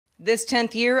This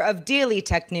 10th year of Daily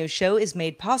Tech News Show is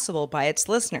made possible by its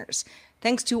listeners.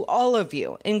 Thanks to all of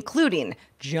you, including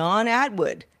John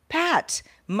Atwood, Pat,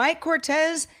 Mike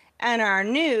Cortez, and our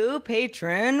new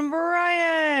patron,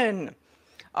 Brian.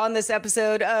 On this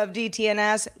episode of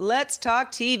DTNS, let's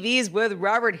talk TVs with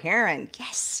Robert Heron.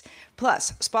 Yes!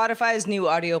 Plus, Spotify's new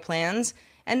audio plans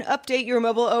and update your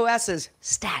mobile OS's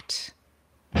stat.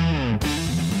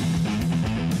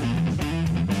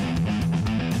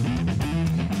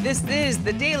 This is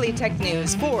the Daily Tech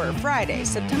News for Friday,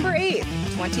 September 8th,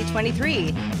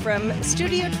 2023. From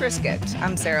Studio Triscuit,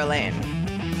 I'm Sarah Lane.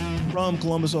 From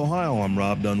Columbus, Ohio, I'm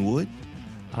Robb Dunewood.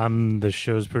 I'm the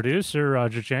show's producer,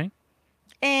 Roger Chang.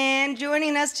 And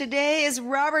joining us today is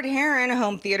Robert Heron,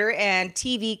 home theater and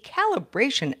TV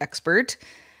calibration expert.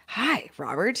 Hi,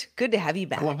 Robert. Good to have you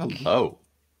back. Hello.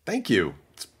 Thank you.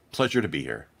 It's a pleasure to be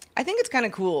here. I think it's kind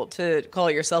of cool to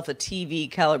call yourself a TV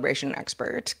calibration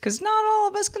expert, because not all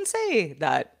of us can say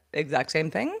that exact same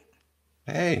thing.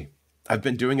 Hey, I've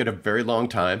been doing it a very long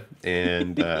time,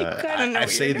 and I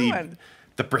say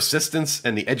the persistence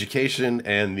and the education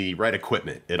and the right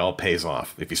equipment, it all pays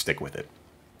off if you stick with it.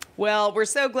 Well, we're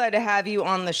so glad to have you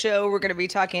on the show. We're going to be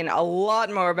talking a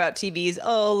lot more about TVs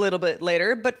a little bit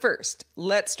later. But first,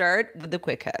 let's start with the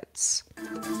quick hits.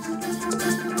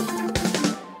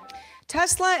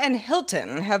 Tesla and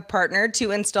Hilton have partnered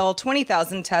to install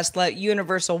 20,000 Tesla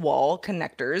universal wall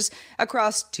connectors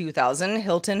across 2,000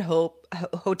 Hilton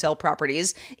hotel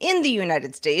properties in the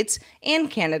United States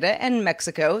and Canada and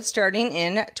Mexico starting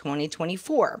in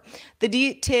 2024. The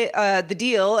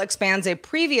deal expands a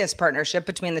previous partnership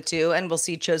between the two and will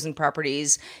see chosen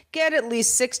properties get at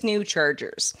least 6 new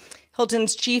chargers.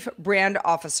 Hilton's chief brand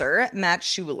officer, Matt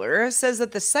Schuler, says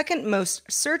that the second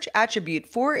most search attribute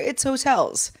for its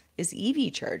hotels is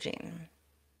EV charging.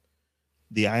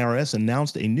 The IRS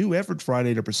announced a new effort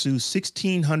Friday to pursue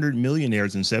 1,600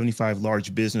 millionaires and 75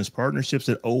 large business partnerships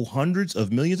that owe hundreds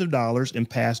of millions of dollars in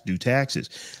past due taxes.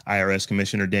 IRS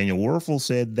Commissioner Daniel Werfel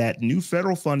said that new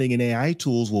federal funding in AI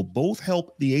tools will both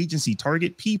help the agency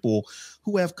target people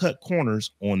who have cut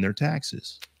corners on their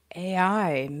taxes.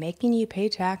 AI making you pay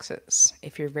taxes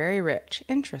if you're very rich.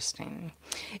 Interesting.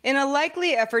 In a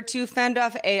likely effort to fend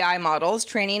off AI models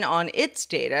training on its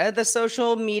data, the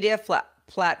social media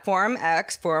platform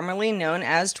X, formerly known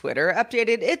as Twitter,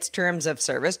 updated its terms of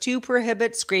service to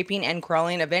prohibit scraping and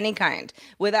crawling of any kind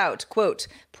without, quote,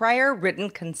 prior written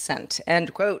consent,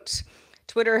 end quote.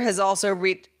 Twitter has also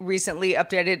recently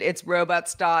updated its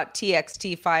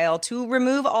robots.txt file to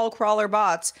remove all crawler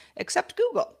bots except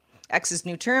Google. X's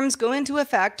new terms go into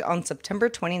effect on September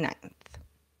 29th.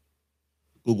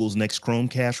 Google's next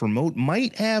Chromecast remote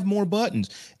might have more buttons.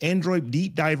 Android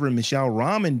deep diver Michelle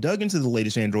Rahman dug into the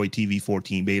latest Android TV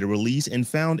 14 beta release and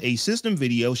found a system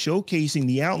video showcasing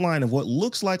the outline of what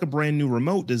looks like a brand new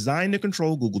remote designed to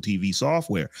control Google TV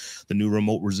software. The new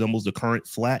remote resembles the current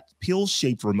flat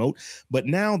pill-shaped remote, but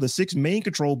now the 6 main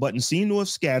control buttons seem to have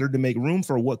scattered to make room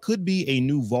for what could be a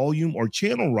new volume or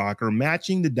channel rocker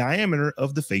matching the diameter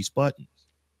of the face button.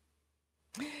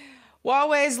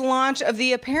 Huawei's launch of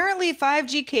the apparently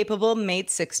 5G-capable Mate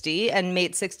 60 and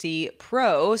Mate 60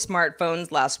 Pro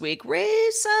smartphones last week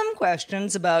raised some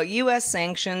questions about U.S.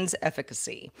 sanctions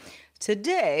efficacy.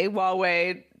 Today,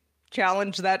 Huawei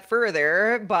challenged that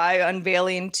further by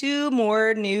unveiling 2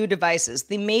 more new devices,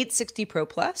 the Mate 60 Pro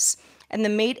Plus and the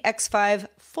Mate X5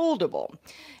 Foldable.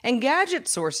 And gadget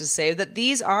sources say that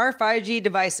these are 5G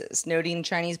devices, noting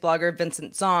Chinese blogger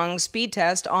Vincent Zong's speed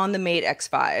test on the Mate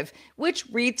X5, which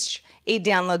reached a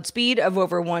download speed of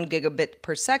over 1 gigabit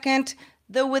per second,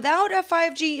 though without a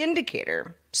 5G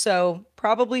indicator. So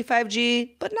probably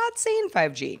 5G, but not saying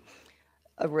 5G.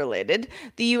 Related,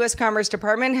 the U.S. Commerce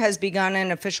Department has begun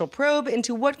an official probe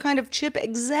into what kind of chip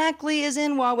exactly is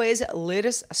in Huawei's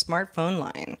latest smartphone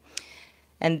line.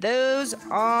 And those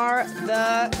are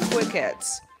the quick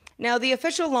hits. Now, the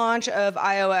official launch of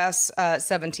iOS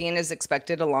 17 is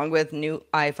expected along with new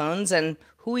iPhones and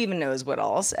who even knows what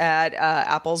else at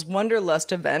Apple's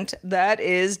Wonderlust event that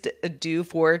is due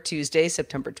for Tuesday,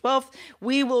 September 12th.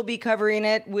 We will be covering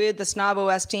it with the Snob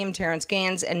OS team, Terrence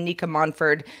Gaines and Nika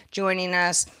Monford joining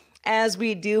us as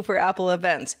we do for Apple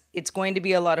events. It's going to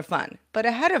be a lot of fun. But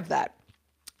ahead of that,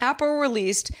 Apple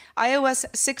released iOS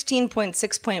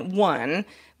 16.6.1,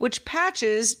 which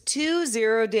patches 2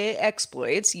 zero-day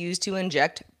exploits used to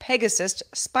inject Pegasus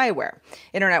spyware.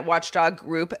 Internet watchdog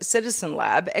group Citizen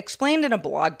Lab explained in a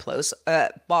blog post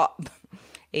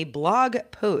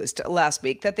last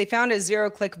week that they found a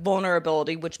zero-click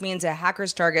vulnerability, which means a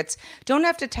hacker's targets don't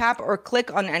have to tap or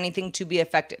click on anything to be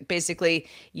affected. Basically,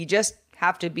 you just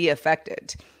have to be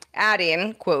affected.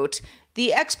 Adding, quote,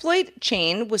 The exploit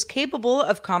chain was capable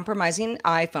of compromising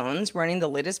iPhones running the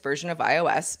latest version of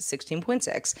iOS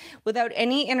 16.6 without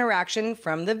any interaction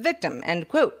from the victim, end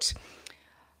quote.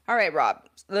 All right, Rob.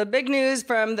 The big news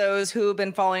from those who've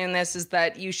been following this is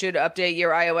that you should update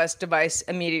your iOS device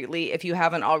immediately if you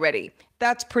haven't already.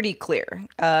 That's pretty clear.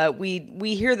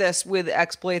 We hear this with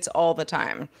exploits all the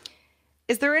time.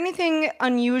 Is there anything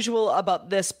unusual about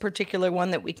this particular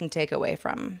one that we can take away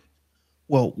from?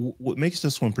 Well, what makes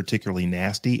this one particularly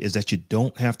nasty is that you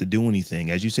don't have to do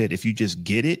anything. As you said, if you just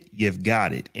get it, you've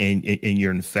got it, and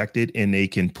you're infected, and they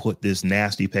can put this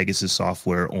nasty Pegasus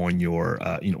software on your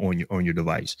on your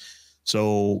device.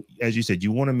 So, as you said,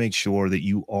 you want to make sure that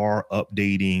you are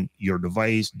updating your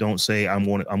device. Don't say I'm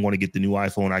going to get the new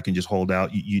iPhone. I can just hold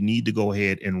out. You need to go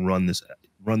ahead and run this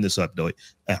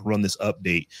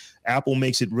update. Apple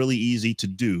makes it really easy to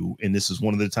do, and this is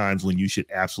one of the times when you should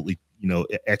absolutely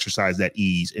exercise that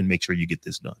ease and make sure you get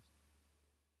this done.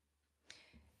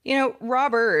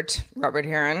 Robert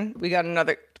Heron, we got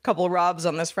another couple of Robs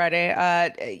on this Friday.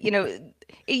 It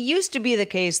used to be the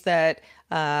case that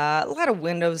a lot of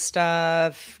Windows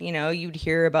stuff, you'd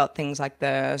hear about things like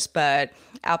this, but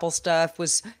Apple stuff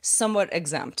was somewhat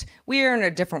exempt. We are in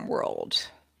a different world.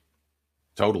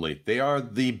 Totally. They are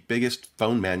the biggest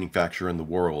phone manufacturer in the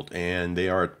world, and they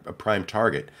are a prime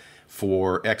target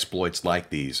for exploits like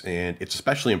these. And it's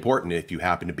especially important if you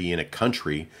happen to be in a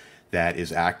country that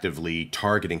is actively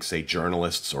targeting, say,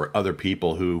 journalists or other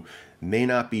people who may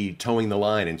not be towing the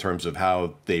line in terms of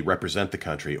how they represent the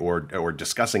country, or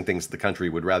discussing things the country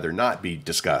would rather not be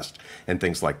discussed, and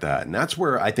things like that. And that's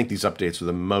where I think these updates are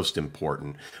the most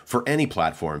important for any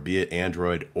platform, be it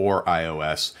Android or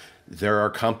iOS. There are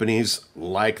companies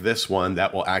like this one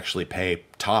that will actually pay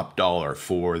top dollar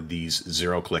for these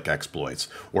zero-click exploits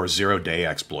or zero-day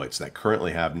exploits that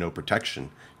currently have no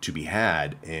protection to be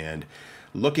had. And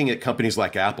looking at companies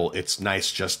like Apple, it's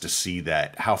nice just to see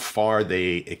that how far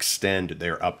they extend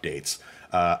their updates.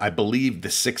 I believe the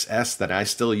 6S that I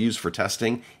still use for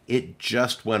testing, it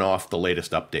just went off the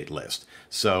latest update list.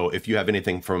 So if you have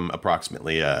anything from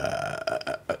approximately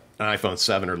an iPhone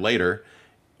 7 or later,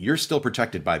 you're still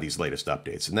protected by these latest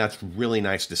updates. And that's really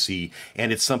nice to see.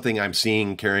 And it's something I'm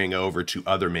seeing carrying over to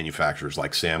other manufacturers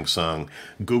like Samsung,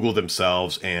 Google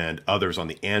themselves, and others on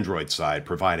the Android side,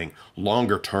 providing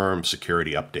longer term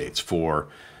security updates for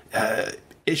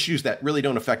issues that really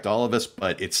don't affect all of us.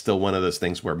 But it's still one of those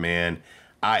things where, man,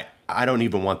 I don't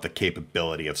even want the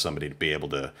capability of somebody to be able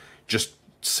to just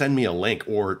send me a link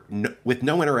or with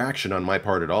no interaction on my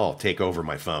part at all, take over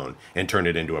my phone and turn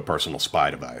it into a personal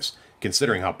spy device,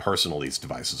 considering how personal these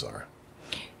devices are.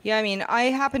 Yeah, I mean, I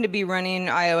happen to be running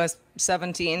iOS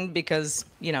 17 because,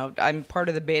 I'm part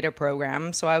of the beta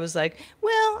program. So I was like,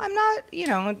 well, I'm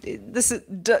not, this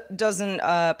doesn't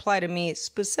apply to me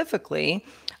specifically.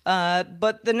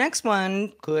 But the next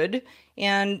one could.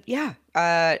 And yeah,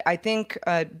 I think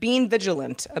being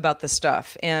vigilant about the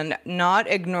stuff and not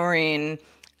ignoring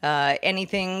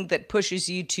anything that pushes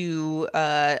you to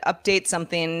update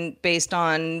something based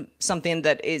on something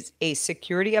that is a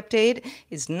security update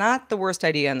is not the worst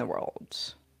idea in the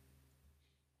world.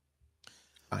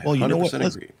 Well, you know what?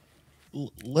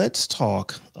 Let's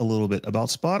talk a little bit about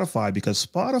Spotify, because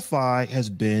Spotify has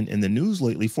been in the news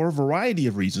lately for a variety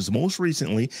of reasons. Most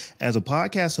recently, as a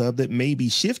podcast hub that may be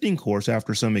shifting course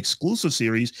after some exclusive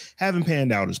series haven't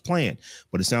panned out as planned.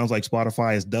 But it sounds like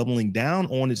Spotify is doubling down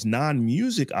on its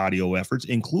non-music audio efforts,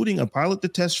 including a pilot to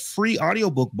test free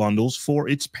audiobook bundles for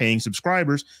its paying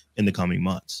subscribers in the coming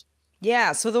months.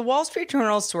 Yeah, so the Wall Street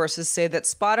Journal sources say that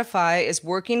Spotify is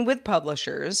working with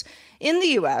publishers in the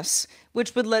US,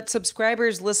 which would let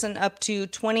subscribers listen up to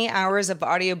 20 hours of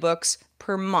audiobooks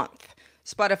per month.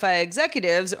 Spotify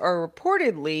executives are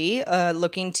reportedly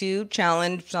looking to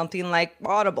challenge something like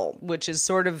Audible, which is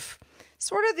sort of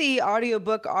the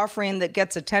audiobook offering that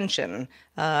gets attention.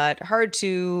 Hard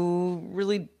to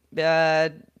really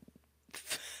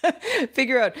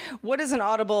figure out what is an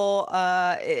Audible,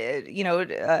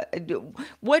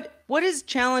 what is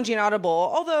challenging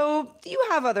Audible, although you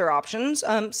have other options,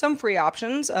 some free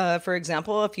options. For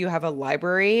example, if you have a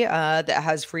library that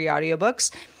has free audiobooks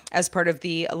as part of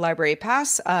the library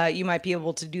pass, you might be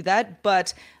able to do that.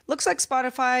 But looks like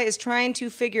Spotify is trying to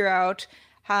figure out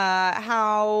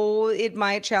how it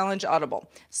might challenge Audible.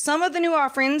 Some of the new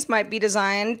offerings might be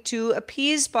designed to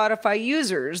appease Spotify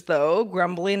users, though,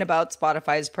 grumbling about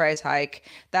Spotify's price hike.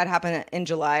 That happened in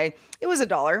July. It was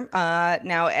 $1,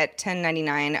 now at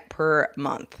 $10.99 per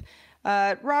month.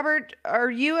 Robert,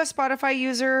 are you a Spotify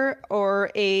user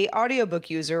or a audiobook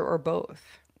user or both?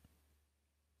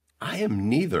 I am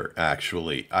neither,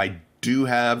 actually. I do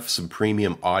have some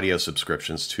premium audio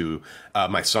subscriptions to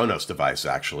my Sonos device,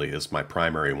 actually, is my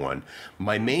primary one.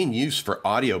 My main use for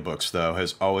audiobooks, though,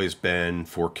 has always been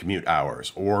for commute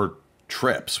hours or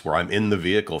trips where I'm in the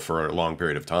vehicle for a long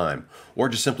period of time, or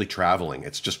just simply traveling.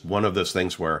 It's just one of those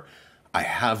things where I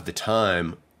have the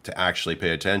time to actually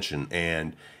pay attention,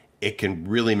 and it can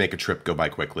really make a trip go by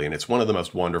quickly. And it's one of the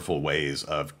most wonderful ways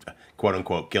of, quote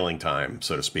unquote, killing time,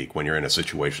 so to speak, when you're in a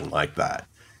situation like that.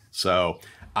 So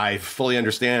I fully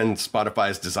understand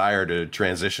Spotify's desire to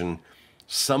transition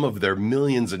some of their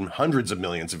millions and hundreds of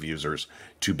millions of users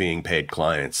to being paid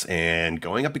clients. And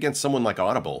going up against someone like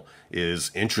Audible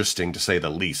is interesting, to say the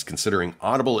least, considering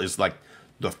Audible is like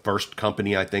the first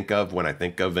company I think of when I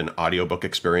think of an audiobook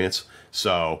experience.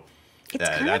 So it's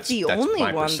kind of the only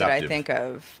one that I think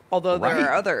of, although there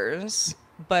are others.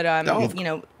 But,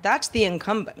 that's the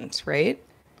incumbent, right?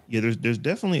 Yeah, there's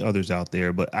definitely others out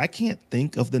there, but I can't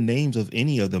think of the names of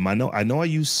any of them. I know I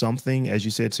use something, as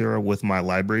you said, Sarah, with my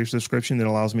library subscription that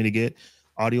allows me to get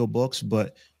audiobooks,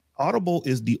 but Audible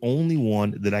is the only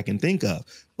one that I can think of.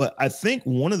 But I think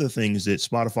one of the things that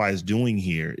Spotify is doing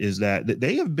here is that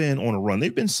they have been on a run.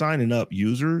 They've been signing up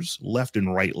users left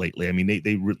and right lately. I mean,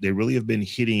 they really have been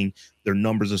hitting their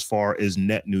numbers as far as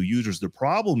net new users. The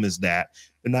problem is that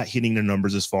they're not hitting their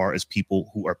numbers as far as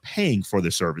people who are paying for the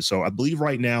service. So I believe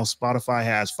right now Spotify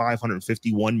has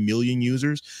 551 million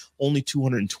users. Only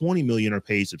 220 million are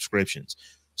paid subscriptions.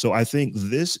 So I think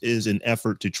this is an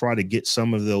effort to try to get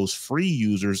some of those free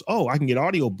users. Oh, I can get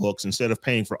audiobooks instead of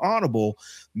paying for Audible.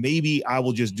 Maybe I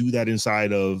will just do that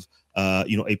inside of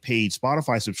a paid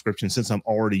Spotify subscription since I'm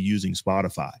already using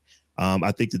Spotify.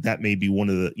 I think that may be one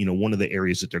of the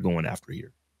areas that they're going after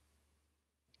here.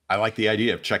 I like the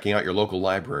idea of checking out your local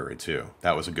library too.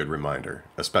 That was a good reminder,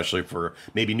 especially for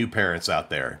maybe new parents out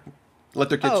there. Let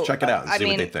their kids check it out and see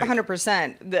what they think.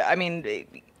 100%.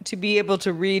 To be able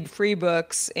to read free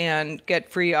books and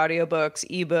get free audiobooks,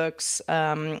 ebooks,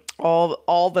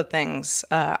 all the things,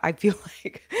 I feel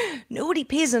like nobody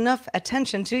pays enough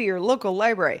attention to your local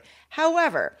library.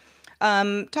 However,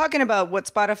 talking about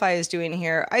what Spotify is doing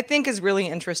here, I think is really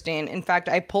interesting. In fact,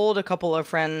 I polled a couple of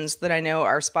friends that I know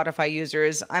are Spotify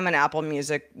users. I'm an Apple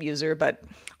Music user, but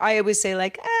I always say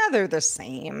they're the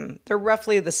same. They're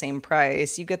roughly the same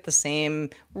price. You get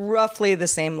roughly the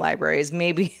same libraries.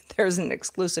 Maybe there's an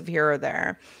exclusive here or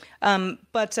there.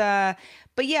 But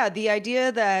yeah, the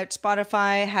idea that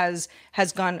Spotify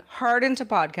has gone hard into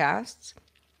podcasts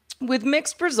with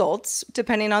mixed results,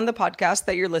 depending on the podcast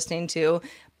that you're listening to,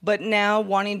 but now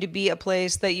wanting to be a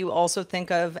place that you also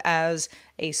think of as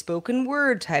a spoken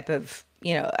word type of,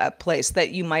 a place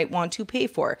that you might want to pay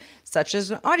for, such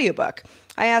as an audiobook.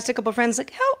 I asked a couple of friends, how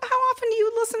often do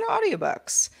you listen to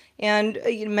audiobooks? And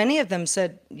many of them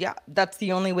said, yeah, that's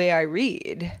the only way I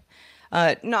read.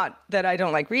 Not that I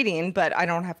don't like reading, but I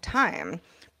don't have time.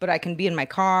 But I can be in my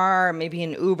car, maybe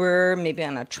in Uber, maybe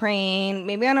on a train,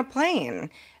 maybe on a plane.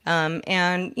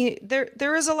 And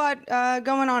there is a lot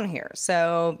going on here.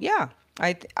 So yeah,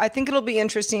 I think it'll be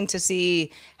interesting to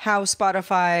see how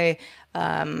Spotify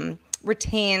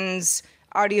retains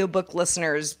audiobook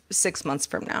listeners 6 months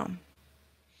from now.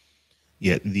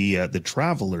 Yeah, the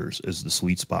Travelers is the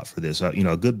sweet spot for this. A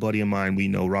good buddy of mine, we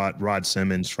know Rod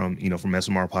Simmons from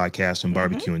SMR Podcast and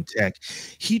Barbecue and Tech.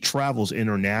 He travels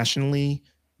internationally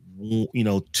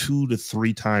 2 to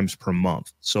 3 times per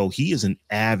month. So he is an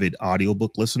avid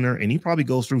audiobook listener, and he probably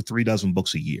goes through 3 dozen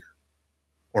books a year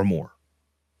or more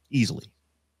easily.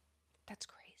 That's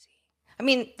crazy. I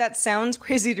mean, that sounds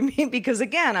crazy to me because,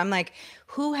 again, I'm like,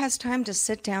 who has time to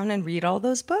sit down and read all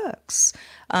those books?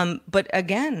 But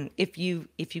again, if you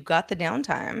got the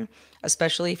downtime,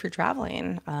 especially if you're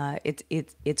traveling,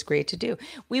 it's great to do.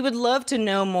 We would love to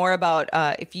know more about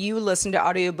if you listen to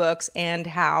audiobooks and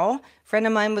how. A friend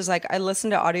of mine was like, I listen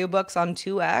to audiobooks on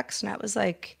 2x, and I was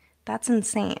like, that's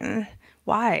insane.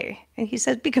 Why? And he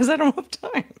said, because I don't have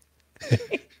time.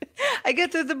 I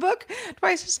get through the book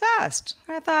twice as fast.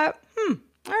 I thought, all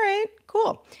right,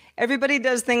 cool. Everybody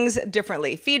does things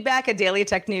differently. Feedback at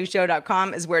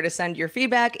dailytechnewsshow.com is where to send your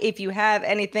feedback if you have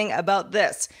anything about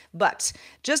this. But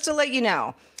just to let you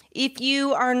know, if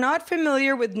you are not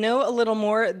familiar with Know a Little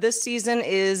More, this season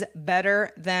is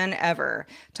better than ever.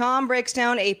 Tom breaks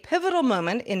down a pivotal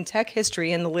moment in tech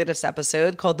history in the latest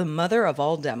episode called The Mother of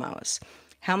All Demos.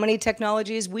 How many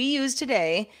technologies we use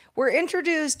today were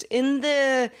introduced in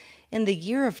the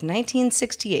year of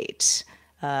 1968.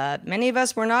 Many of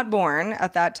us were not born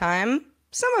at that time.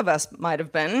 Some of us might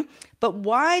have been. But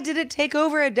why did it take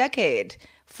over a decade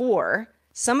for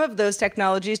some of those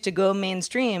technologies to go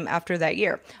mainstream after that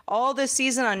year. All this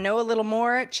season on Know a Little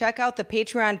More, check out the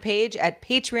Patreon page at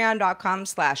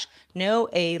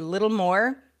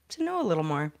patreon.com/knowalittlemore to know a little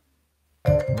more.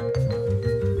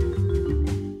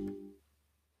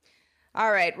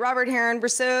 All right, Robert Heron, we're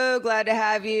so glad to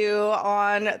have you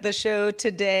on the show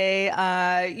today.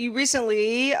 You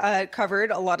recently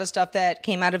covered a lot of stuff that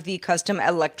came out of the Custom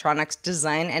Electronics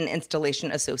Design and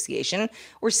Installation Association,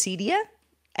 or CEDIA.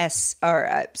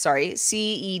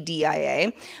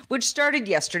 CEDIA, which started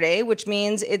yesterday, which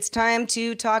means it's time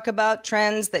to talk about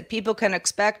trends that people can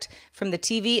expect from the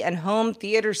TV and home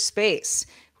theater space.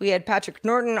 We had Patrick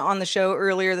Norton on the show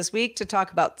earlier this week to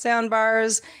talk about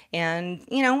soundbars and,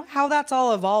 how that's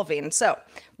all evolving. So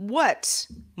what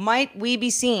might we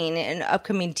be seeing in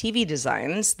upcoming TV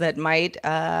designs that might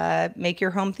make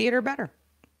your home theater better?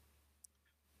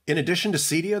 In addition to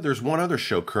CEDIA, there's one other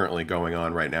show currently going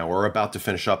on right now. We're about to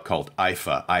finish up called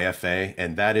IFA,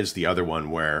 and that is the other one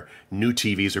where new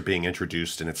TVs are being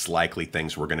introduced, and it's likely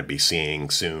things we're going to be seeing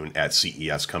soon at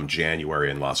CES come January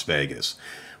in Las Vegas.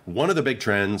 One of the big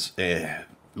trends,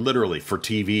 literally for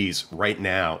TVs right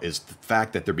now, is the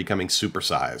fact that they're becoming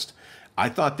supersized. I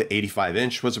thought the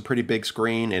 85-inch was a pretty big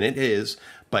screen, and it is,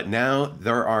 but now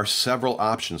there are several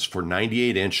options for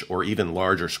 98-inch or even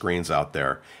larger screens out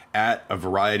there at a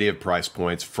variety of price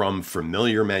points from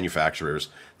familiar manufacturers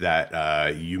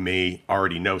that you may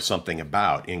already know something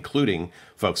about, including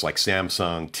folks like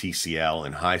Samsung, TCL,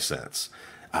 and Hisense.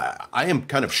 I am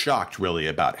kind of shocked, really,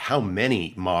 about how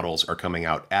many models are coming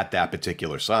out at that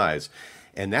particular size.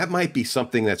 And that might be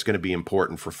something that's going to be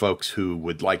important for folks who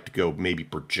would like to go maybe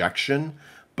projection,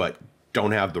 but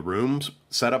don't have the rooms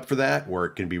set up for that, where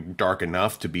it can be dark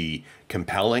enough to be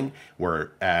compelling,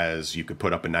 whereas you could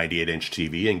put up a 98-inch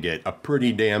TV and get a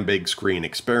pretty damn big screen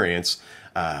experience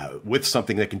with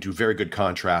something that can do very good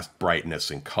contrast,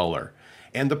 brightness, and color.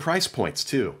 And the price points,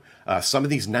 too. Some of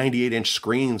these 98-inch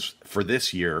screens for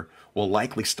this year will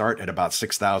likely start at about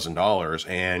 $6,000.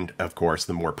 And, of course,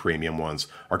 the more premium ones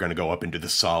are going to go up into the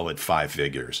solid 5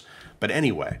 figures. But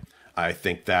anyway, I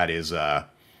think that is...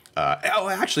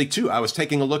 actually, too, I was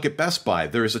taking a look at Best Buy.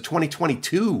 There is a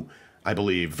 2022, I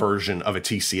believe, version of a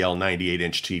TCL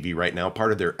 98-inch TV right now,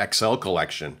 part of their XL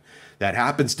collection. That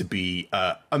happens to be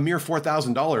a mere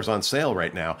 $4,000 on sale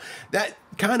right now. That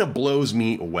kind of blows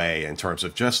me away in terms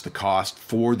of just the cost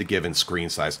for the given screen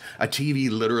size. A TV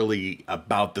literally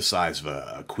about the size of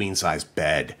a queen-size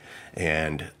bed.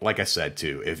 And like I said,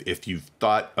 too, if you've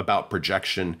thought about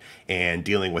projection and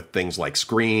dealing with things like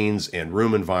screens and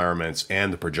room environments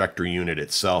and the projector unit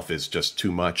itself is just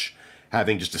too much,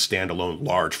 having just a standalone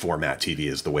large format TV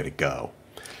is the way to go.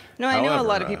 No, I know a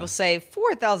lot of people say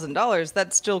 $4,000,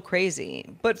 that's still crazy.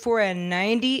 But for a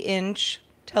 90-inch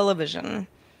television,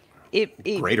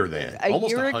 greater than a almost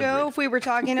year 100. ago, if we were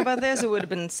talking about this, it would have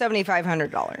been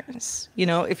 $7,500,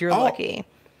 if you're lucky.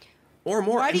 Or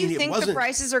more. Why do you think the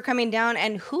prices are coming down,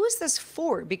 and who is this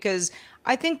for? Because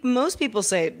I think most people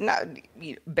say,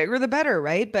 bigger the better,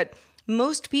 right? But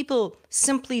most people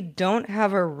simply don't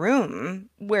have a room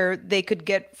where they could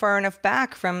get far enough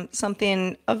back from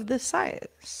something of this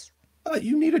size.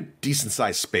 You need a decent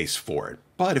sized space for it.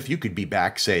 But if you could be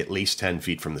back, say, at least 10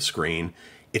 feet from the screen,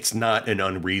 it's not an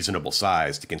unreasonable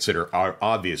size to consider.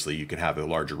 Obviously, you could have a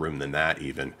larger room than that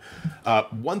even.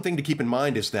 One thing to keep in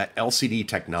mind is that LCD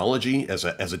technology as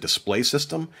a display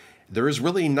system, there is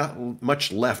really not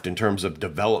much left in terms of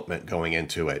development going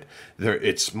into it.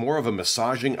 It's more of a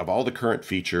massaging of all the current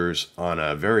features on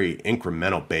a very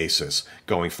incremental basis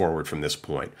going forward from this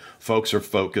point. Folks are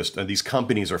focused, these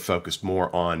companies are focused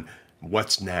more on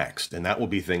what's next, and that will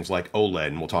be things like OLED,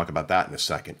 and we'll talk about that in a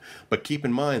second. But keep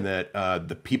in mind that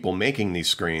the people making these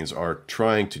screens are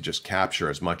trying to just capture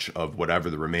as much of whatever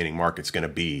the remaining market's going to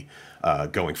be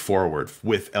going forward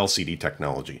with LCD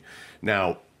technology.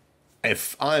 Now,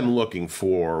 if I'm looking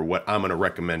for what I'm going to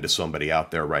recommend to somebody out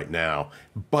there right now,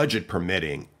 budget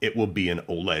permitting, it will be an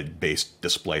OLED-based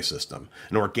display system,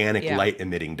 an organic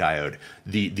light-emitting diode.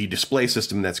 The display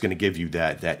system that's going to give you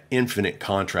that infinite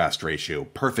contrast ratio,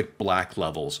 perfect black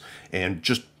levels, and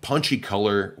just punchy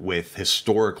color with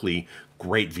historically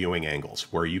great viewing angles,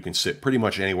 where you can sit pretty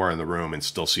much anywhere in the room and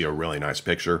still see a really nice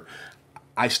picture.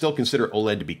 I still consider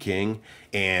OLED to be king,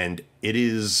 and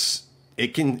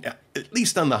it can, at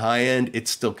least on the high end, it's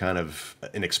still kind of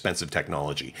an expensive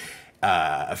technology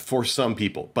for some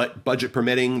people. But budget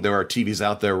permitting, there are TVs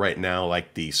out there right now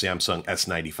like the Samsung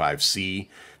S95C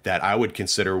that I would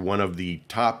consider one of the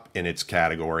top in its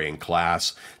category and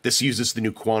class. This uses the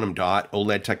new quantum dot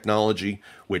OLED technology,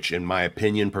 which in my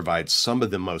opinion provides some of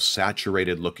the most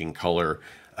saturated looking color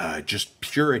just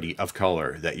purity of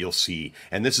color that you'll see.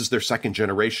 And this is their second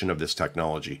generation of this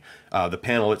technology. The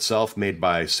panel itself made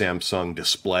by Samsung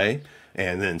Display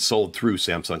and then sold through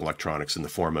Samsung Electronics in the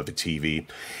form of a TV.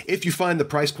 If you find the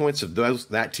price points of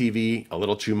that TV a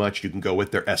little too much, you can go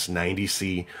with their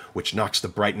S90C, which knocks the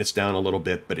brightness down a little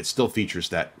bit, but it still features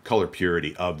that color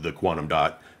purity of the quantum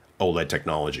dot OLED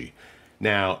technology.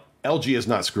 Now, LG is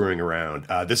not screwing around.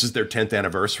 This is their 10th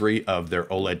anniversary of their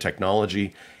OLED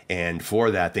technology, and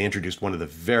for that, they introduced one of the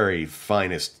very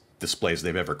finest displays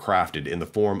they've ever crafted in the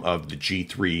form of the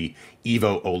G3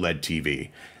 Evo OLED TV.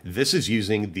 This is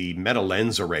using the meta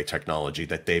lens array technology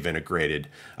that they've integrated.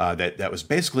 That was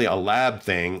basically a lab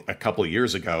thing a couple of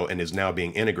years ago and is now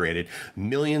being integrated.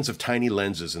 Millions of tiny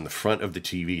lenses in the front of the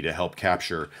TV to help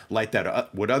capture light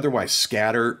that would otherwise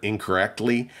scatter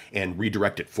incorrectly and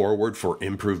redirect it forward for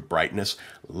improved brightness.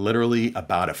 Literally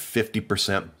about a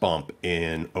 50% bump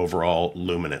in overall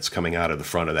luminance coming out of the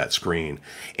front of that screen.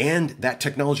 And that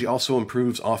technology also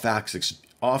improves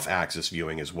off-axis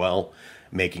viewing as well,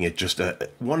 making it just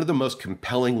one of the most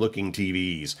compelling looking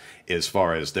TVs as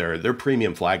far as their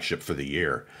premium flagship for the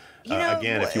year.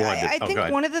 Again, if you want to, I think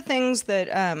one of the things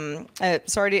that,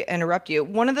 sorry to interrupt you,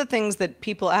 one of the things that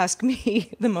people ask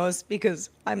me the most,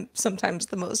 because I'm sometimes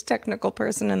the most technical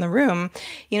person in the room,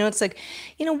 it's like,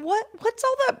 what's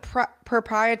all that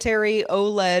proprietary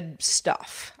OLED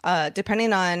stuff?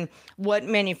 Depending on what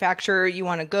manufacturer you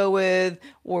want to go with,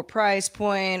 or price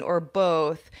point, or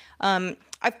both.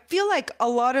 I feel like a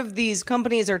lot of these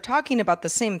companies are talking about the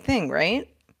same thing, right?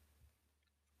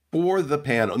 For the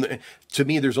panel, to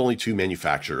me, there's only two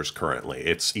manufacturers currently.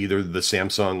 It's either the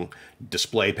Samsung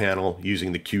display panel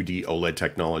using the QD OLED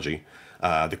technology,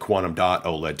 the quantum dot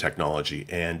OLED technology.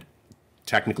 And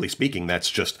technically speaking, that's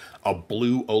just a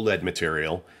blue OLED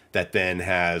material that then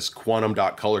has quantum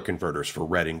dot color converters for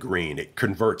red and green. It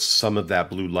converts some of that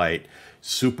blue light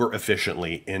super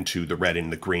efficiently into the red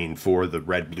and the green for the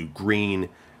red, blue, green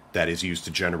that is used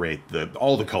to generate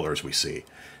all the colors we see.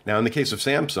 Now, in the case of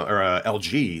Samsung or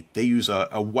LG, they use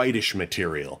a whitish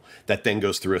material that then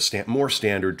goes through a more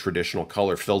standard traditional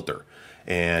color filter.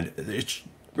 And it's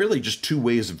really just two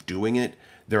ways of doing it.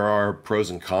 There are pros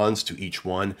and cons to each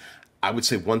one. I would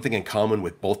say one thing in common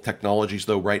with both technologies,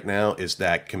 though, right now is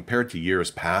that compared to years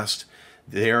past,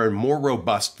 they are more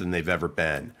robust than they've ever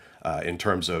been in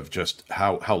terms of just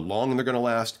how long they're going to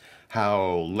last, how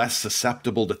less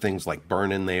susceptible to things like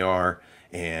burn-in they are.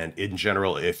 And in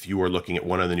general, if you are looking at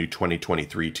one of the new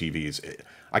 2023 TVs,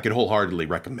 I could wholeheartedly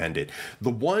recommend it. The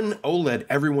one OLED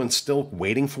everyone's still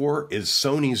waiting for is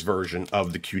Sony's version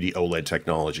of the QD OLED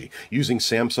technology. Using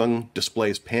Samsung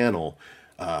Display's panel,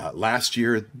 last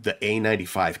year, the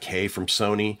A95K from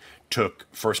Sony took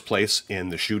first place in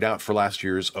the shootout for last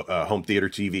year's home theater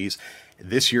TVs.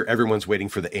 This year, everyone's waiting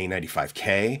for the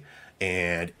A95K,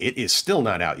 and it is still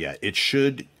not out yet.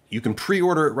 You can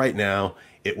pre-order it right now.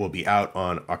 It will be out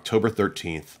on October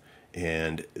 13th.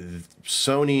 And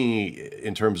Sony,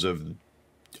 in terms of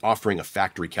offering a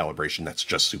factory calibration that's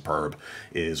just superb,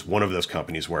 is one of those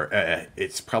companies where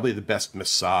it's probably the best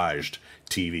massaged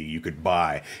TV you could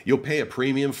buy. You'll pay a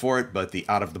premium for it, but the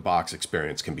out-of-the-box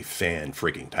experience can be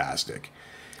fan-freaking-tastic.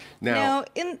 Now,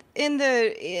 in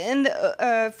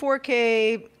the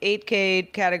 4K,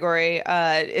 8K category,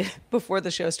 before the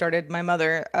show started, my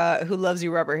mother, who loves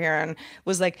you, Rubber Heron,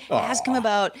 was like, ask him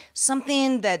about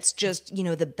something that's just,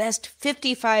 the best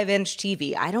 55-inch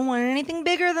TV. I don't want anything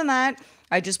bigger than that.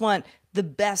 I just want the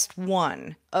best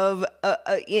one of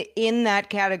in that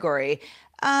category.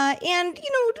 And,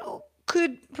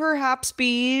 could perhaps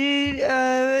be,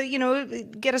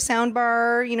 get a sound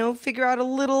bar, figure out a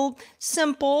little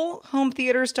simple home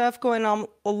theater stuff going on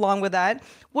along with that.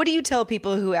 What do you tell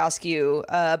people who ask you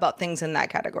about things in that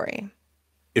category?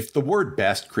 If the word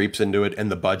best creeps into it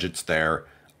and the budget's there,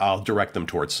 I'll direct them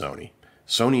towards Sony.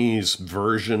 Sony's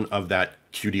version of that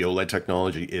QD OLED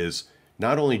technology is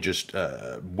not only just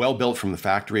well built from the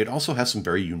factory, it also has some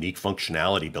very unique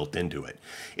functionality built into it.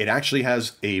 It actually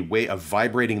has a way of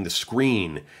vibrating the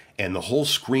screen, and the whole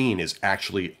screen is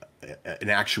actually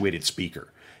an actuated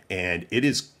speaker. And it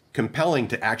is compelling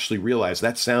to actually realize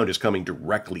that sound is coming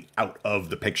directly out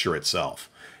of the picture itself.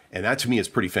 And that to me is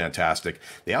pretty fantastic.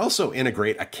 They also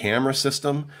integrate a camera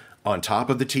system on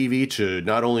top of the TV to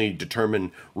not only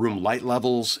determine room light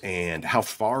levels and how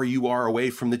far you are away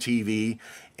from the TV,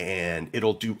 and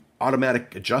it'll do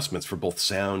automatic adjustments for both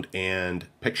sound and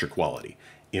picture quality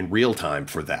in real time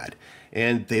for that.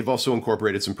 And they've also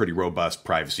incorporated some pretty robust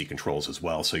privacy controls as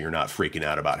well, so you're not freaking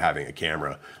out about having a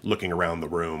camera looking around the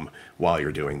room while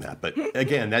you're doing that. But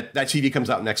again, that TV comes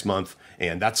out next month,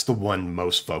 and that's the one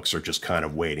most folks are just kind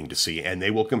of waiting to see. And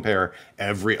they will compare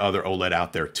every other OLED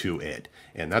out there to it.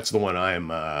 And that's the one I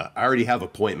already have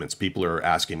appointments. People are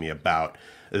asking me about.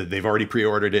 They've already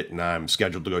pre-ordered it, and I'm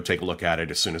scheduled to go take a look at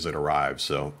it as soon as it arrives.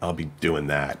 So I'll be doing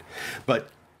that. But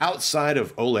outside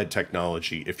of OLED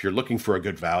technology, if you're looking for a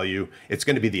good value, it's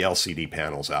going to be the LCD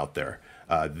panels out there.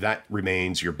 That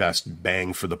remains your best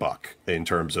bang for the buck in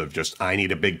terms of just, I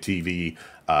need a big TV,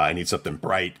 I need something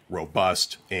bright,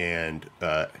 robust, and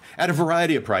at a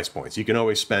variety of price points. You can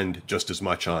always spend just as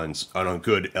much on a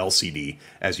good LCD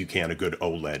as you can a good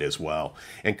OLED as well.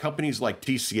 And companies like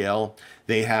TCL,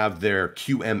 they have their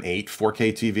QM8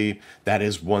 4K TV. That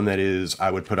is one that is,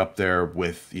 I would put up there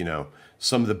with,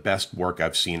 some of the best work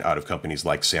I've seen out of companies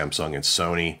like Samsung and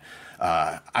Sony.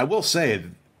 I will say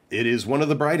it is one of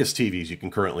the brightest TVs you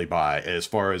can currently buy as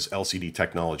far as LCD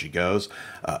technology goes.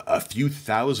 A few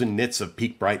thousand nits of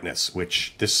peak brightness,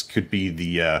 which this could be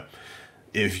the,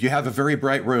 if you have a very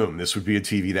bright room, this would be a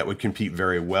TV that would compete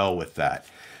very well with that.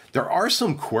 There are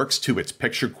some quirks to its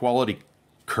picture quality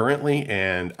currently,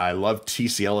 and I love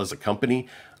TCL as a company.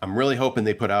 I'm really hoping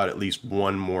they put out at least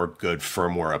one more good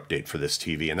firmware update for this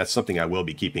TV, and that's something I will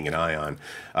be keeping an eye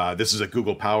on. This is a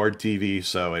Google-powered TV,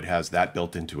 so it has that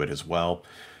built into it as well.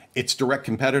 Its direct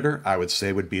competitor, I would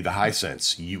say, would be the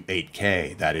Hisense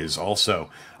U8K. That is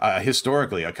also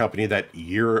historically a company that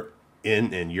year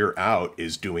in and year out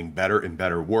is doing better and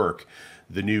better work.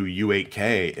 The new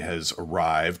U8K has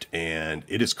arrived, and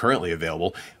it is currently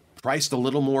available, priced a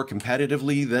little more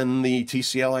competitively than the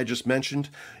TCL I just mentioned,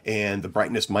 and the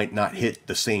brightness might not hit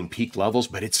the same peak levels,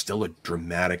 but it's still a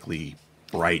dramatically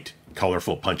bright,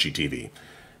 colorful, punchy TV.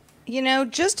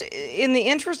 Just in the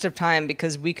interest of time,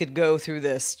 because we could go through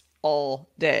this all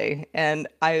day, and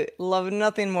I love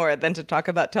nothing more than to talk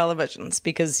about televisions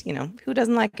because, who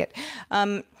doesn't like it?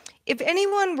 If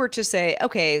anyone were to say,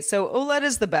 okay, so OLED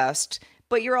is the best,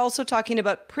 but you're also talking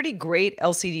about pretty great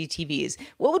LCD TVs,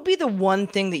 what would be the one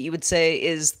thing that you would say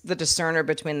is the discerner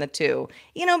between the two?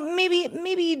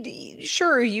 Maybe,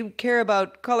 sure, you care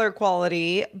about color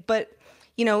quality, but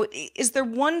is there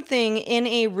one thing in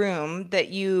a room that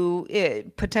you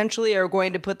potentially are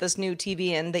going to put this new TV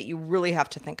in that you really have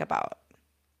to think about?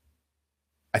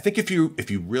 I think if you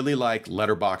really like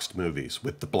letterboxed movies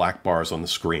with the black bars on the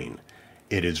screen,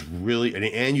 it is really,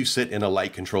 and you sit in a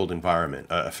light-controlled environment,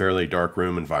 a fairly dark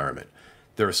room environment,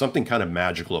 there is something kind of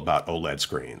magical about OLED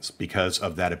screens because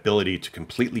of that ability to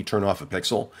completely turn off a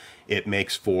pixel. It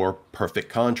makes for perfect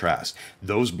contrast.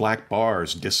 Those black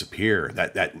bars disappear.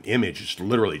 That image is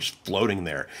literally just floating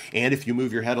there. And if you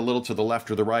move your head a little to the left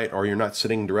or the right, or you're not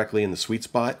sitting directly in the sweet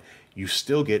spot, you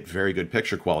still get very good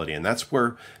picture quality. And that's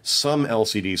where some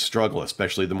LCDs struggle,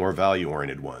 especially the more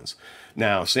value-oriented ones.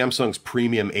 Now, Samsung's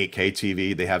premium 8K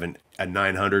TV, they have a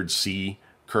 900C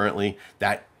currently.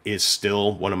 That is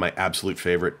still one of my absolute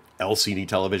favorite LCD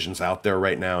televisions out there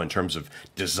right now in terms of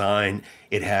design.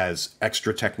 It has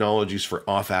extra technologies for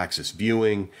off-axis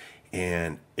viewing,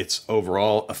 and it's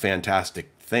overall a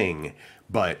fantastic thing.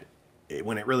 But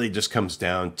when it really just comes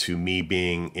down to me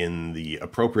being in the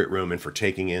appropriate room and for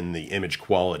taking in the image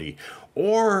quality,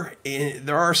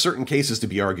 there are certain cases to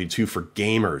be argued too for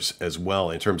gamers as well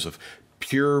in terms of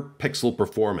pure pixel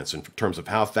performance, in terms of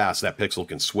how fast that pixel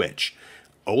can switch.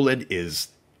 OLED is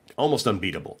almost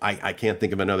unbeatable. I can't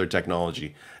think of another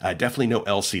technology, definitely no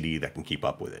LCD that can keep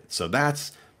up with it. So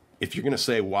that's, if you're going to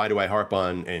say, why do I harp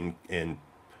on and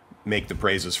make the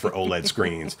praises for OLED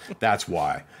screens, that's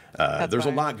why. There's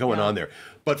a lot going on there.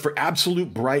 But for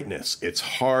absolute brightness, it's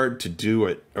hard to do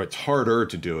it, or it's harder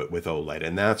to do it with OLED,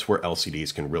 and that's where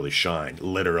LCDs can really shine,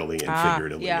 literally and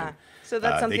figuratively. Yeah. So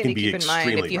that's something to keep in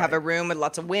mind if you have a room with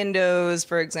lots of windows,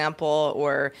 for example,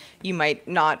 or you might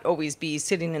not always be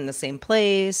sitting in the same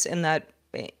place in that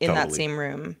same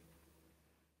room.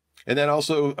 And that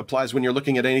also applies when you're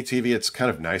looking at any TV. It's kind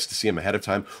of nice to see them ahead of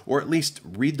time, or at least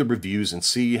read the reviews and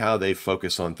see how they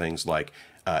focus on things like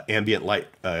ambient light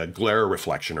glare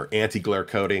reflection or anti-glare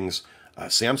coatings.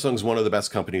 Samsung's one of the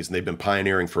best companies, and they've been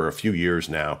pioneering for a few years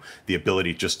now the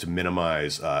ability just to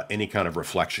minimize any kind of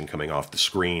reflection coming off the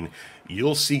screen.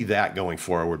 You'll see that going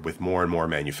forward with more and more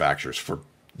manufacturers for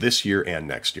this year and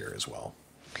next year as well.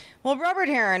 Well, Robert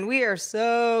Heron, we are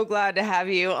so glad to have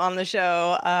you on the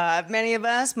show. Many of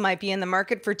us might be in the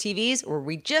market for TVs, or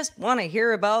we just want to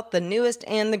hear about the newest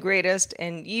and the greatest,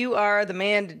 and you are the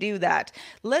man to do that.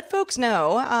 Let folks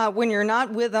know when you're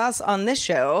not with us on this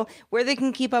show where they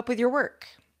can keep up with your work.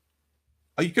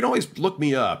 You can always look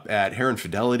me up at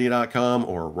heronfidelity.com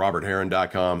or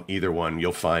robertheron.com. Either one,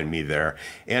 you'll find me there.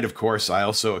 And of course,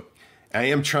 I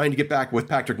am trying to get back with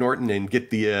Patrick Norton and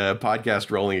get the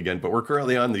podcast rolling again, but we're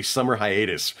currently on the summer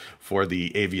hiatus for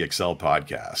the AVXL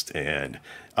podcast. And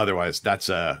otherwise,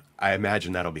 I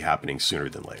imagine that'll be happening sooner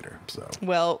than later. So,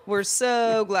 well, we're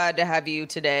so glad to have you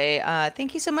today.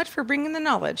 Thank you so much for bringing the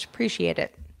knowledge. Appreciate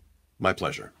it. My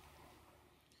pleasure.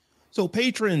 So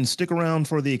patrons, stick around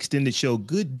for the extended show.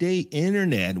 Good Day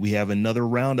Internet. We have another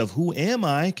round of Who Am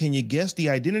I? Can you guess the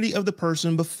identity of the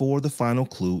person before the final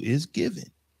clue is given?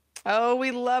 Oh,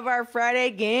 we love our Friday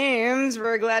games.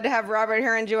 We're glad to have Robert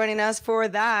Heron joining us for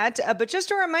that. But just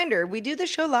a reminder, we do the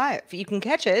show live. You can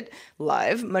catch it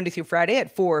live Monday through Friday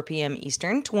at 4 p.m.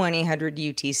 Eastern, 2000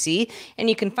 UTC. And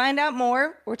you can find out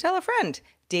more or tell a friend.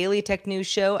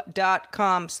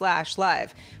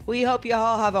 dailytechnewsshow.com/live. We hope you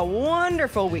all have a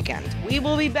wonderful weekend. We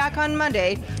will be back on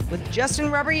Monday with Justin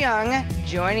Robert Young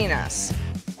joining us.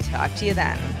 Talk to you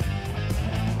then.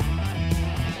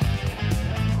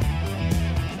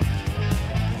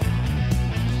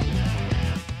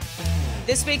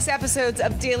 This week's episodes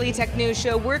of Daily Tech News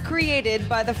Show were created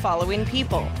by the following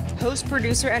people. Host,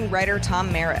 producer, and writer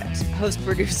Tom Merritt. Host,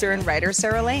 producer, and writer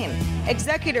Sarah Lane.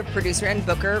 Executive producer and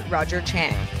booker Roger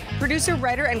Chang. Producer,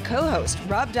 writer, and co-host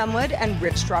Robb Dunewood and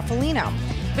Rich Stroffolino.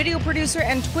 Video producer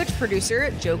and Twitch producer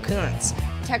Joe Kuntz.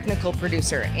 Technical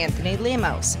producer Anthony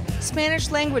Lemos. Spanish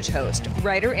language host,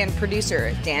 writer, and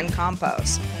producer Dan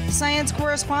Campos. Science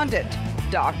correspondent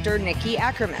Dr. Nikki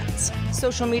Ackermans.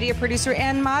 Social media producer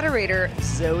and moderator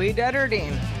Zoe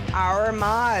Dutterding. Our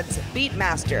mods,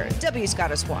 Beatmaster, W.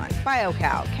 Scottus One,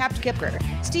 BioCow, Capt Kipper,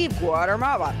 Steve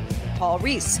Guatemala, Paul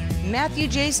Reese, Matthew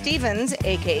J. Stevens,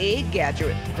 aka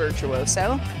Gadget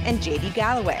Virtuoso, and JD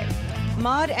Galloway.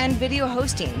 Mod and video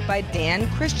hosting by Dan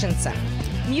Christensen.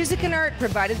 Music and art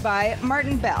provided by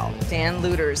Martin Bell, Dan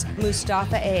Luters,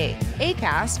 Mustafa A.,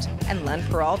 Acast, and Len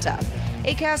Peralta.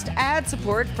 Acast ad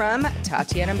support from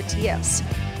Tatiana Matias.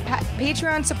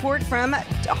 Patreon support from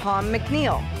Tom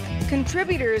McNeil.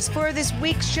 Contributors for this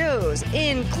week's shows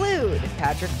include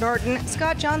Patrick Norton,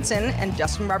 Scott Johnson, and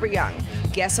Justin Robert Young.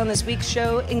 Guests on this week's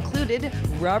show included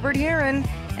Robert Heron,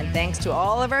 and thanks to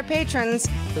all of our patrons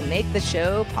who make the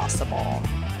show possible.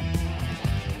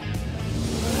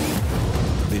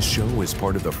 This show is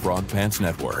part of the Frog Pants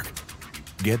Network.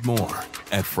 Get more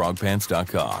at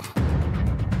frogpants.com.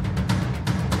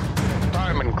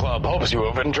 Diamond Club hopes you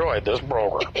have enjoyed this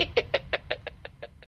program.